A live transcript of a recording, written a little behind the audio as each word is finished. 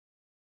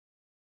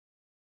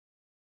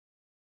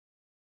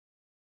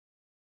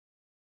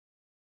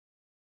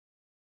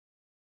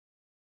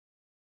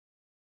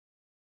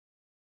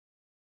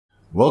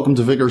Welcome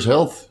to Vigorous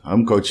Health.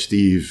 I'm Coach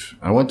Steve.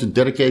 I want to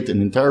dedicate an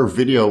entire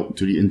video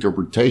to the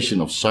interpretation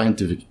of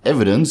scientific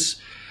evidence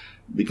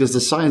because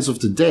the science of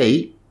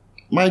today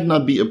might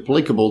not be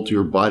applicable to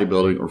your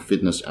bodybuilding or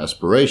fitness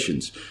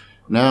aspirations.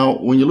 Now,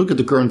 when you look at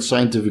the current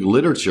scientific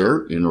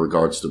literature in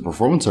regards to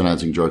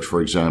performance-enhancing drugs,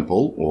 for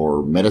example,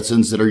 or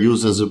medicines that are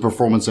used as a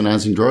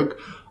performance-enhancing drug,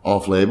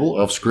 off-label,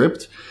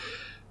 off-script,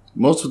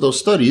 most of those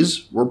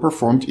studies were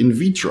performed in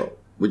vitro,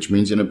 which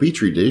means in a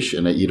petri dish,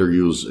 and they either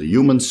use a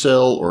human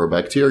cell or a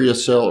bacteria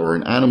cell or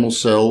an animal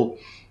cell,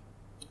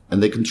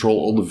 and they control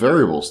all the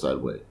variables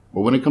that way.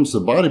 But when it comes to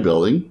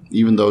bodybuilding,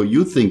 even though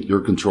you think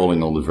you're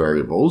controlling all the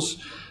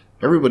variables,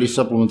 everybody's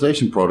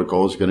supplementation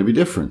protocol is going to be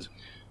different.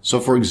 So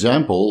for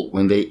example,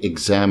 when they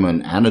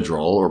examine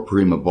anadrol or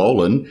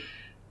primobolan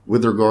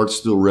with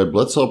regards to red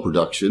blood cell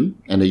production,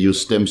 and they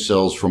use stem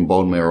cells from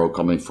bone marrow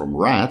coming from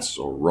rats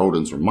or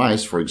rodents or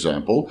mice, for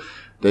example,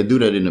 they do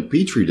that in a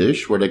petri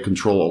dish where they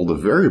control all the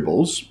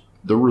variables.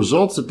 The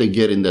results that they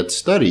get in that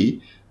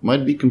study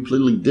might be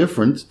completely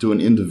different to an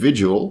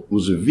individual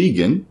who's a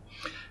vegan,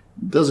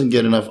 doesn't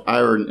get enough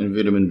iron and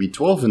vitamin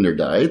B12 in their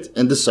diet,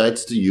 and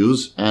decides to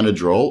use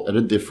anadrol at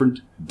a different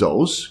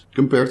dose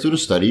compared to the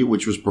study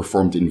which was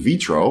performed in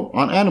vitro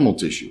on animal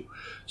tissue.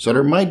 So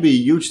there might be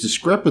a huge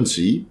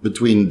discrepancy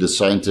between the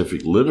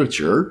scientific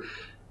literature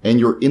and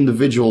your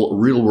individual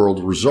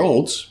real-world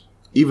results,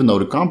 even though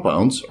the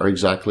compounds are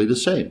exactly the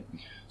same.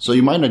 So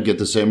you might not get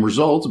the same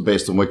results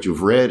based on what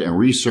you've read and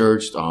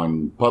researched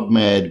on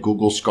PubMed,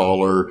 Google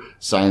Scholar,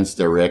 Science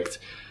Direct,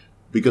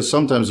 because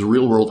sometimes the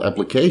real-world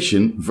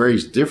application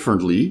varies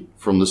differently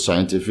from the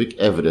scientific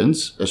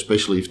evidence,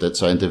 especially if that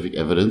scientific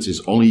evidence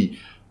is only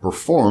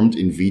performed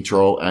in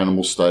vitro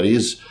animal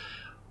studies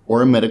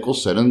or in medical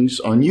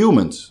settings on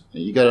humans.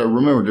 And you got to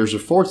remember there's a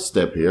fourth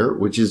step here,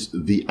 which is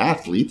the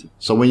athlete.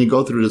 So when you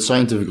go through the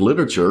scientific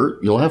literature,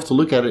 you'll have to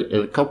look at it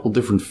at a couple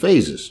different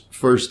phases.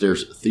 First,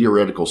 there's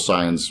theoretical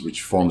science,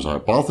 which forms a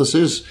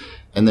hypothesis.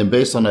 And then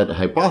based on that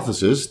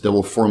hypothesis, they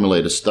will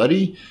formulate a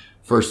study.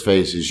 First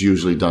phase is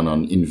usually done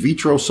on in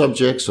vitro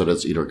subjects. So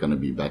that's either going to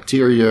be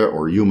bacteria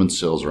or human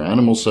cells or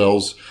animal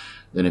cells.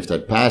 Then if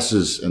that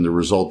passes and the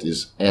result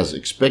is as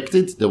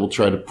expected, they will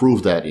try to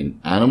prove that in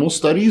animal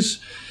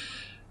studies.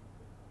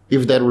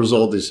 If that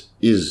result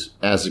is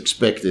as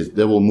expected,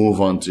 they will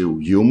move on to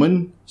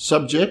human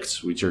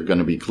subjects, which are going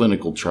to be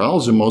clinical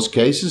trials in most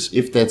cases,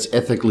 if that's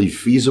ethically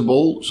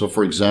feasible. So,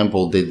 for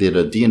example, they did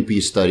a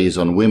DNP studies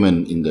on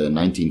women in the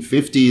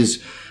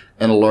 1950s,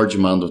 and a large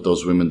amount of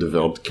those women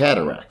developed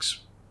cataracts.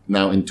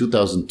 Now, in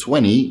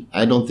 2020,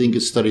 I don't think a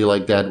study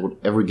like that would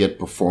ever get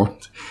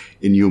performed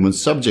in human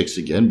subjects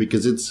again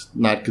because it's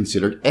not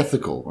considered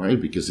ethical, right?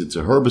 Because it's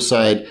a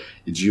herbicide,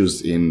 it's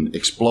used in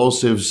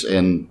explosives,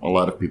 and a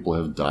lot of people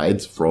have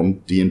died from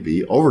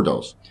DNP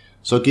overdose.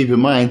 So keep in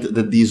mind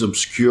that these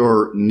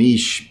obscure,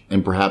 niche,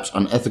 and perhaps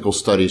unethical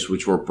studies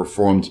which were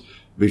performed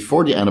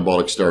before the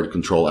Anabolic Steroid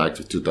Control Act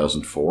of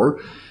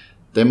 2004,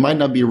 they might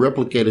not be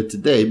replicated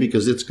today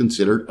because it's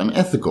considered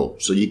unethical.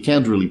 So you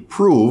can't really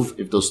prove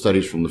if those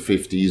studies from the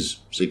 50s,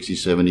 60s,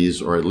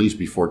 70s, or at least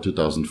before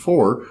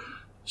 2004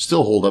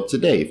 still hold up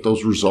today. If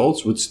those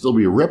results would still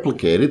be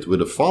replicated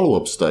with a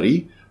follow-up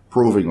study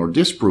proving or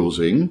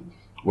disproving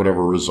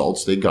whatever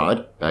results they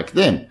got back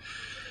then.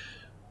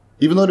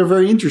 Even though they're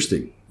very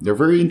interesting. They're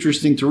very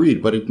interesting to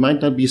read, but it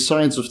might not be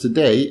science of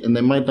today, and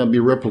they might not be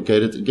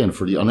replicated, again,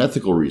 for the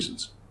unethical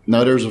reasons.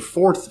 Now, there's a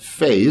fourth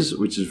phase,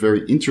 which is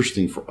very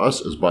interesting for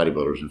us as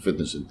bodybuilders and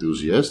fitness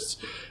enthusiasts,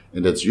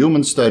 and that's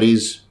human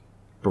studies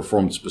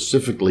performed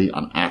specifically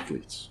on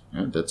athletes.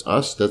 Yeah, that's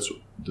us. That's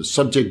the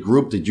subject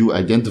group that you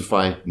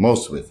identify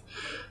most with.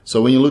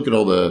 So when you look at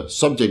all the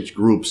subject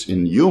groups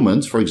in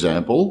humans, for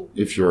example,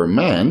 if you're a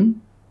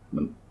man,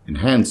 an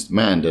enhanced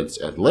man that's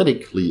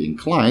athletically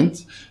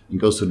inclined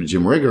and goes to the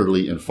gym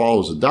regularly and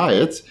follows a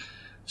diet,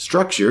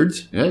 structured,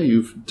 yeah,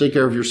 you take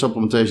care of your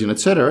supplementation,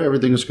 etc.,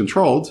 everything is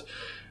controlled,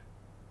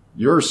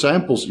 your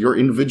samples, your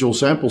individual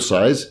sample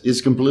size is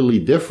completely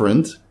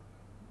different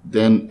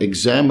than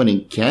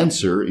examining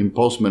cancer in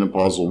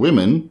postmenopausal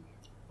women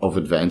of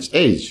advanced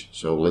age.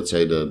 So let's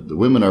say the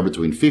women are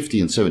between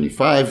 50 and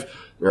 75.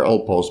 They're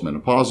all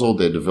postmenopausal.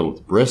 They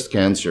developed breast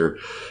cancer.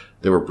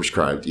 They were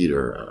prescribed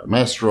either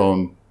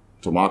mastrone,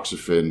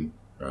 tamoxifen,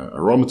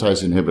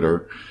 aromatase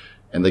inhibitor,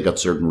 and they got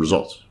certain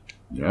results.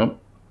 Yeah.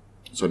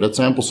 So that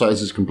sample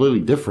size is completely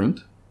different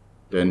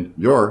than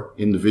your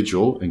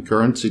individual and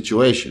current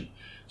situation.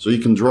 So you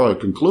can draw a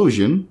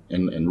conclusion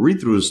and read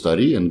through the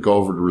study and go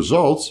over the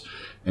results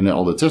and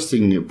all the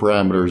testing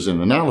parameters and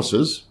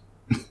analysis.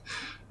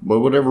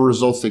 But whatever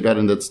results they got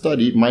in that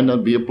study might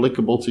not be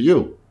applicable to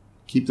you.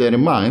 Keep that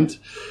in mind,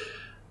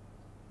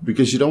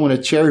 because you don't want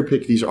to cherry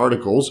pick these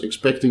articles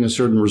expecting a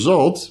certain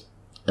result,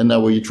 and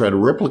that when you try to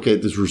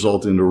replicate this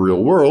result in the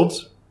real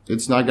world,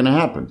 it's not going to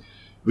happen.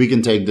 We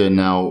can take the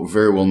now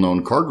very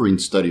well-known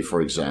Cargreen study,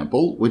 for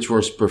example, which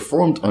was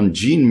performed on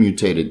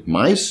gene-mutated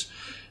mice,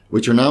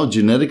 which are now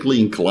genetically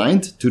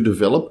inclined to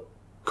develop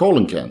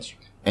colon cancer.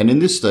 And in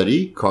this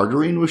study,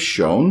 Cargreen was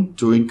shown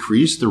to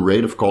increase the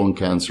rate of colon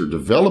cancer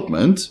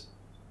development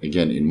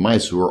again, in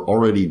mice who are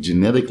already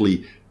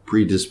genetically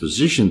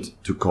predispositioned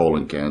to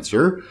colon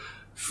cancer,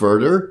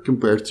 further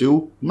compared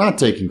to not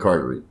taking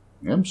cardarine.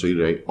 Yeah? So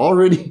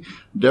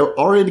they're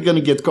already going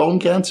to get colon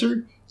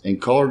cancer,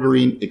 and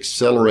cardarine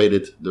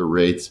accelerated the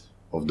rate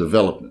of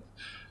development.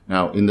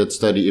 Now, in that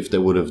study, if they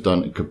would have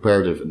done a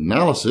comparative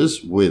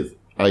analysis with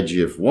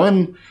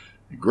IGF-1,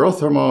 growth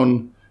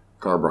hormone,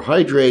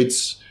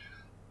 carbohydrates,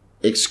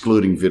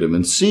 excluding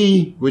vitamin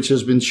C, which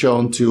has been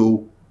shown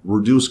to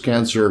reduce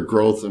cancer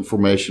growth and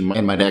formation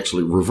and might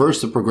actually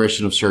reverse the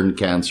progression of certain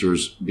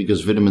cancers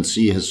because vitamin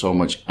C has so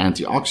much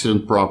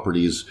antioxidant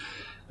properties.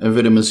 And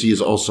vitamin C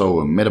is also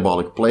a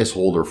metabolic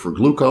placeholder for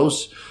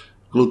glucose.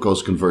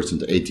 Glucose converts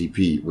into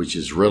ATP, which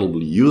is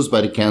readily used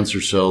by the cancer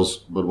cells.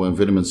 But when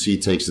vitamin C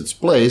takes its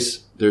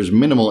place, there's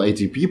minimal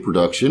ATP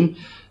production,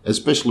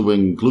 especially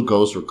when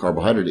glucose or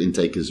carbohydrate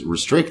intake is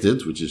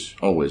restricted, which is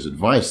always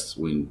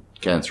advised when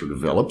cancer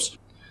develops.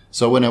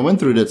 So when I went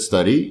through that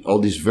study, all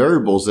these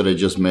variables that I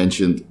just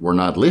mentioned were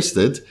not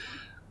listed,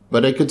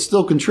 but I could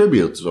still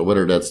contribute. So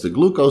whether that's the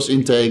glucose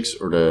intakes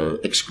or the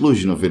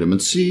exclusion of vitamin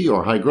C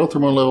or high growth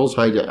hormone levels,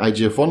 high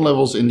IGF-1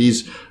 levels in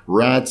these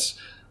rats,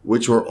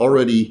 which were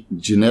already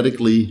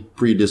genetically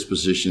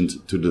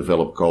predispositioned to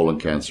develop colon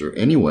cancer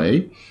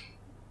anyway,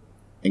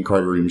 and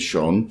cardarine was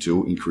shown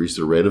to increase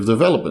the rate of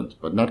development,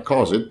 but not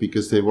cause it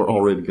because they were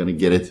already going to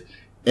get it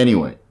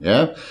anyway.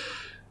 Yeah.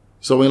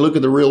 So when you look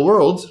at the real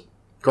world,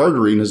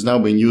 cardarine has now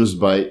been used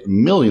by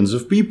millions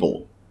of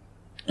people.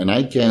 And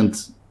I can't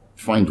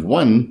find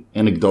one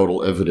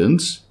anecdotal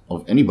evidence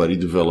of anybody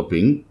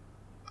developing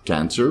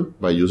cancer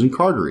by using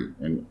cardarine.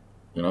 And,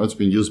 it's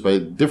been used by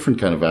different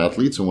kind of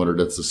athletes, and whether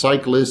that's the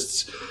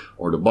cyclists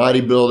or the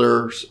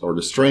bodybuilders or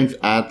the strength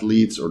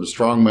athletes or the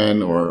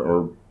strongmen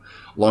or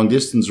long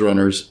distance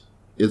runners,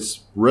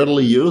 it's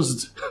readily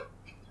used.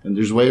 And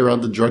there's way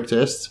around the drug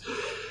tests.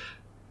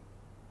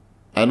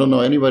 I don't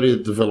know anybody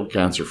that developed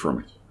cancer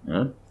from it.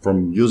 Yeah,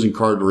 from using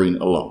cardarine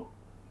alone.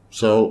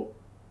 So,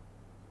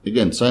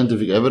 again,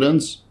 scientific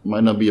evidence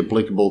might not be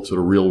applicable to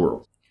the real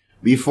world.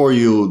 Before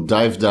you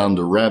dive down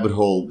the rabbit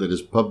hole that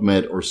is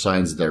PubMed or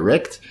Science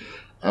Direct,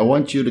 I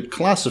want you to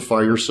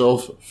classify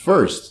yourself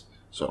first.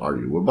 So, are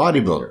you a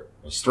bodybuilder,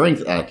 a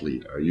strength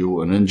athlete? Are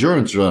you an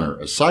endurance runner,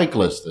 a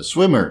cyclist, a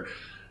swimmer?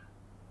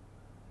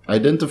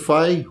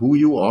 Identify who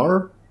you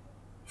are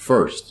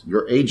first.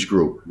 Your age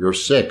group, your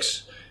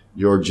sex,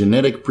 your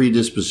genetic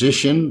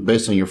predisposition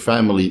based on your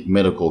family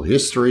medical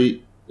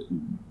history.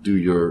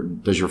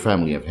 Does your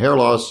family have hair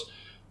loss?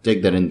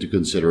 Take that into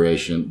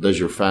consideration. Does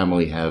your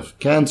family have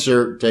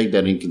cancer? Take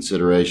that in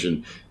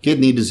consideration.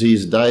 Kidney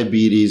disease,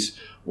 diabetes,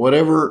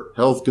 whatever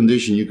health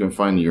condition you can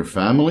find in your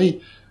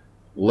family,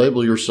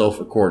 label yourself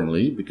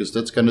accordingly, because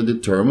that's going to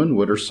determine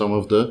whether some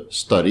of the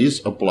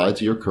studies apply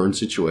to your current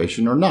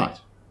situation or not.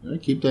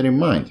 Keep that in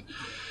mind.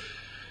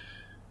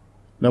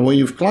 Now, when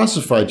you've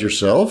classified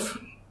yourself,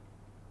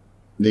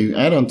 then you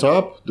add on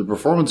top the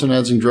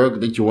performance-enhancing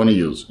drug that you want to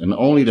use, and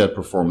only that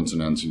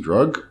performance-enhancing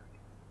drug.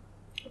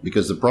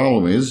 Because the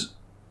problem is,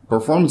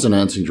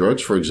 performance-enhancing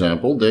drugs, for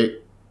example,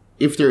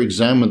 if they're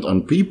examined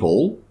on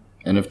people,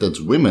 and if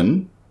that's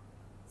women,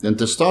 then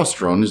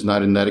testosterone is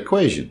not in that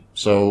equation.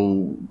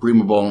 So,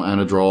 primabol,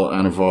 anadrol,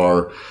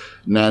 anavar,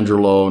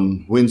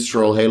 nandrolone,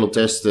 winstrol,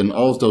 halotestin,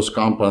 all of those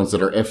compounds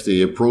that are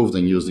FDA approved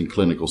and used in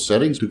clinical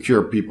settings to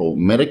cure people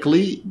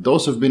medically,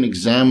 those have been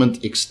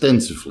examined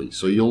extensively.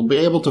 So you'll be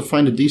able to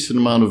find a decent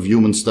amount of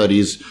human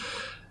studies,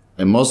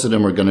 and most of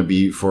them are going to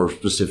be for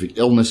specific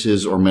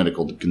illnesses or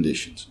medical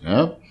conditions.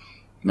 Yeah?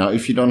 Now,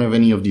 if you don't have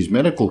any of these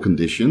medical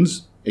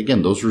conditions,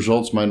 again, those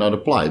results might not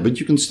apply, but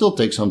you can still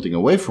take something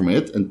away from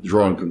it and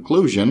draw a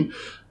conclusion,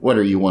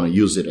 whether you want to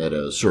use it at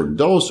a certain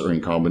dose or in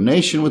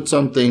combination with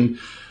something,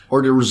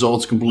 or the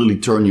results completely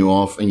turn you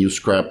off and you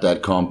scrap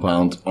that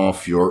compound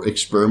off your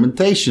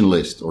experimentation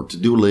list or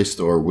to-do list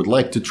or would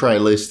like to try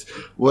list,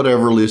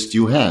 whatever list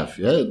you have.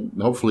 Yeah?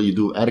 Hopefully you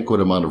do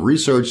adequate amount of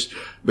research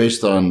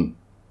based on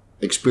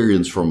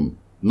experience from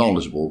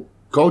knowledgeable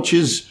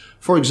coaches,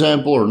 for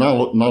example, or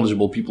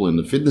knowledgeable people in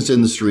the fitness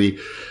industry,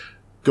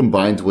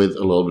 combined with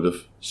a little bit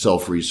of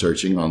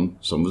self-researching on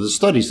some of the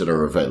studies that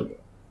are available.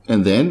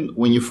 And then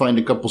when you find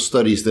a couple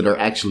studies that are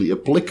actually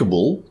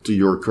applicable to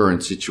your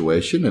current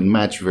situation and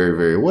match very,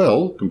 very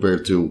well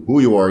compared to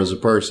who you are as a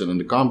person and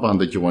the compound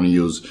that you want to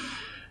use,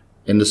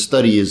 and the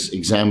study is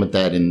examined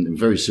that in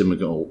very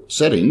similar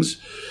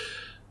settings,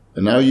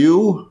 and now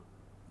you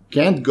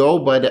can't go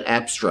by the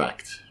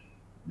abstract,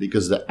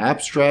 because the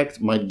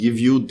abstract might give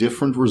you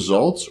different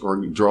results or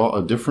draw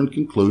a different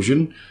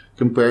conclusion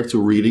compared to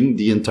reading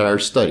the entire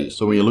study.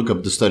 So when you look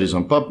up the studies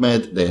on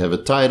PubMed, they have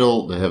a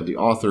title, they have the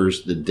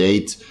authors, the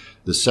date,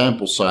 the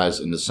sample size,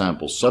 and the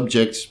sample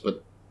subjects.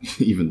 But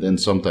even then,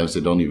 sometimes they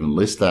don't even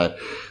list that.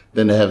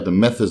 Then they have the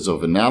methods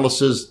of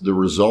analysis, the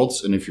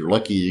results, and if you're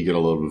lucky, you get a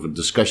little bit of a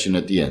discussion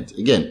at the end.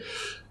 Again,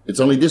 it's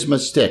only this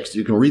much text.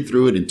 You can read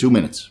through it in 2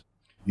 minutes.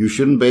 You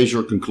shouldn't base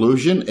your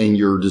conclusion and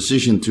your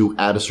decision to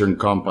add a certain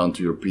compound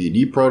to your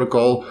PED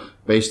protocol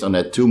based on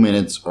that 2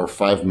 minutes or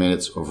 5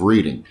 minutes of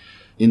reading.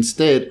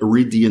 Instead,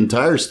 read the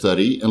entire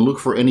study and look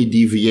for any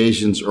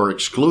deviations or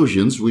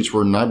exclusions which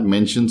were not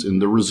mentioned in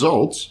the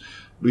results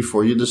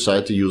before you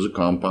decide to use a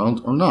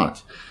compound or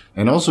not.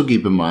 And also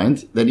keep in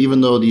mind that even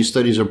though these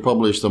studies are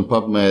published on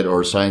PubMed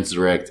or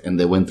ScienceDirect and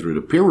they went through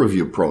the peer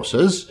review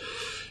process,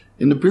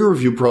 in the peer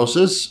review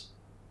process,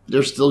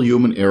 there's still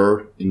human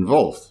error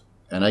involved.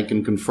 And I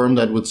can confirm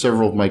that with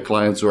several of my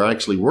clients who are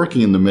actually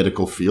working in the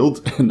medical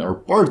field and are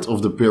part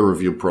of the peer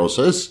review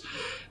process.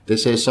 They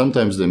say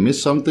sometimes they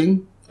miss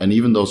something. And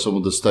even though some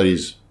of the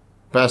studies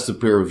passed the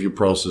peer review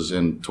process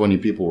and 20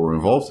 people were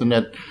involved in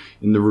that,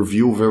 in the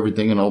review of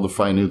everything and all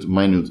the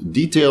minute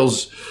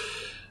details,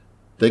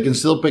 they can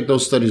still pick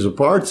those studies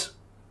apart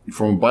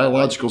from a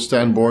biological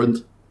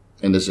standpoint.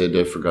 And they say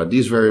they forgot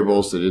these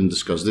variables, they didn't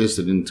discuss this,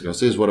 they didn't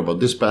discuss this. What about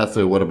this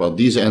pathway? What about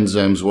these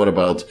enzymes? What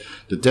about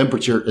the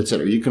temperature,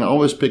 etc.? You can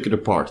always pick it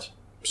apart.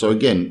 So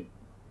again,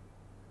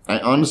 I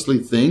honestly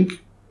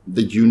think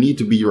that you need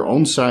to be your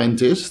own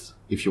scientist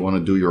if you want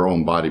to do your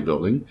own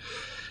bodybuilding.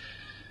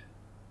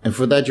 And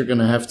for that, you're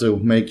going to have to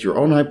make your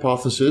own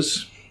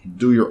hypothesis,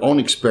 do your own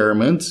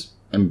experiment,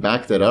 and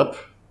back that up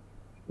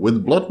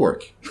with blood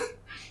work.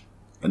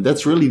 And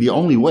that's really the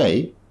only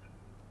way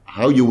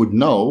how you would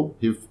know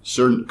if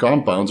certain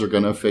compounds are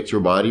going to affect your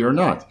body or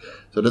not.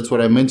 So that's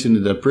what I mentioned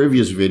in that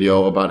previous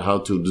video about how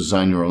to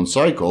design your own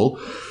cycle.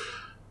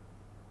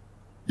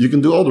 You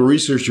can do all the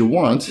research you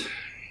want,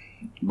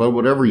 but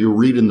whatever you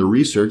read in the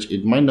research,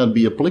 it might not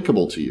be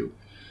applicable to you.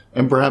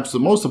 And perhaps the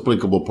most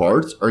applicable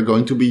parts are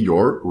going to be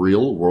your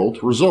real world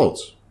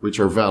results, which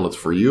are valid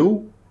for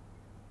you,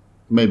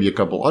 maybe a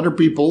couple other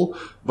people,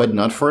 but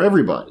not for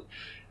everybody.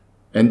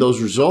 And those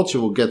results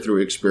you will get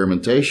through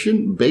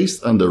experimentation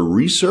based on the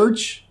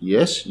research.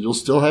 Yes, you'll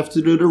still have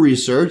to do the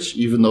research,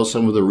 even though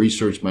some of the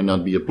research might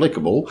not be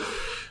applicable.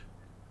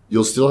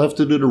 You'll still have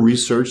to do the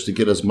research to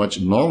get as much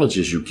knowledge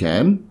as you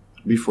can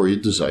before you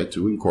decide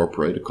to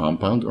incorporate a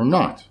compound or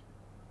not.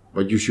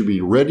 But you should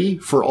be ready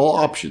for all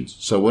options.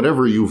 So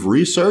whatever you've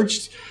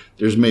researched,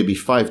 there's maybe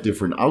 5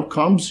 different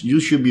outcomes. You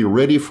should be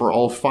ready for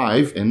all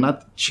 5 and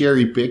not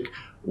cherry pick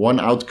one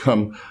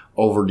outcome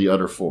over the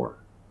other 4.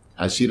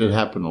 I see that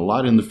happen a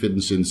lot in the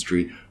fitness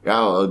industry.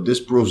 Yeah,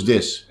 this proves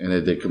this. And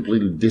they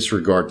completely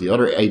disregard the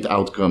other 8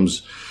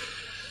 outcomes.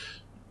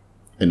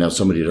 And now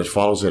somebody that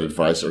follows that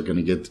advice are going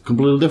to get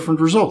completely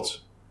different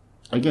results.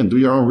 Again, do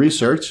your own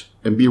research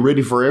and be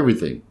ready for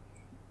everything.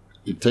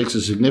 It takes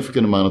a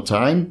significant amount of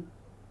time.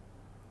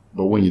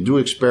 But when you do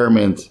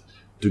experiment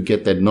to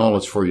get that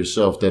knowledge for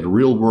yourself, that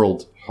real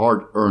world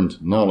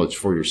hard-earned knowledge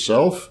for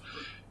yourself,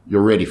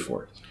 you're ready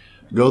for it.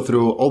 Go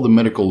through all the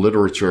medical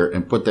literature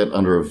and put that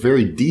under a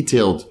very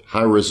detailed,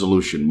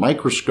 high-resolution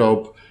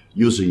microscope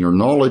using your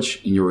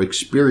knowledge and your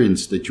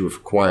experience that you have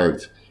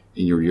acquired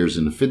in your years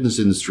in the fitness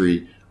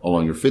industry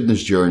along your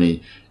fitness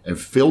journey, and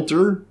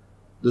filter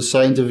the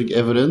scientific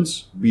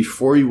evidence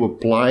before you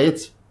apply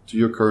it to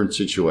your current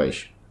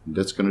situation.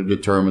 That's going to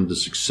determine the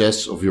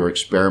success of your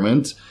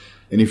experiment.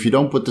 And if you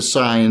don't put the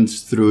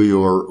science through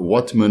your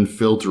Whatman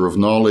filter of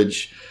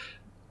knowledge,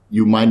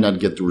 you might not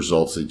get the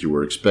results that you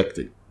were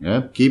expecting.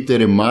 Yeah? Keep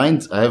that in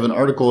mind. I have an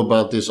article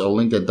about this. I'll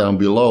link that down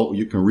below.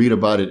 You can read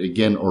about it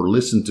again or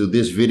listen to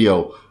this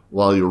video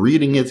while you're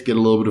reading it. Get a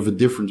little bit of a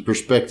different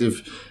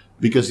perspective,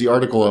 because the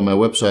article on my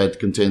website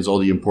contains all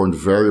the important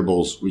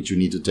variables which you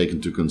need to take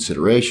into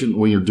consideration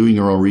when you're doing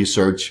your own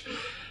research.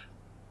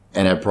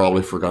 And I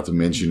probably forgot to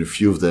mention a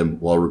few of them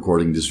while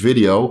recording this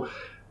video.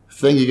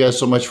 Thank you guys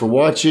so much for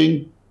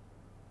watching.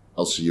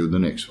 I'll see you in the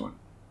next one.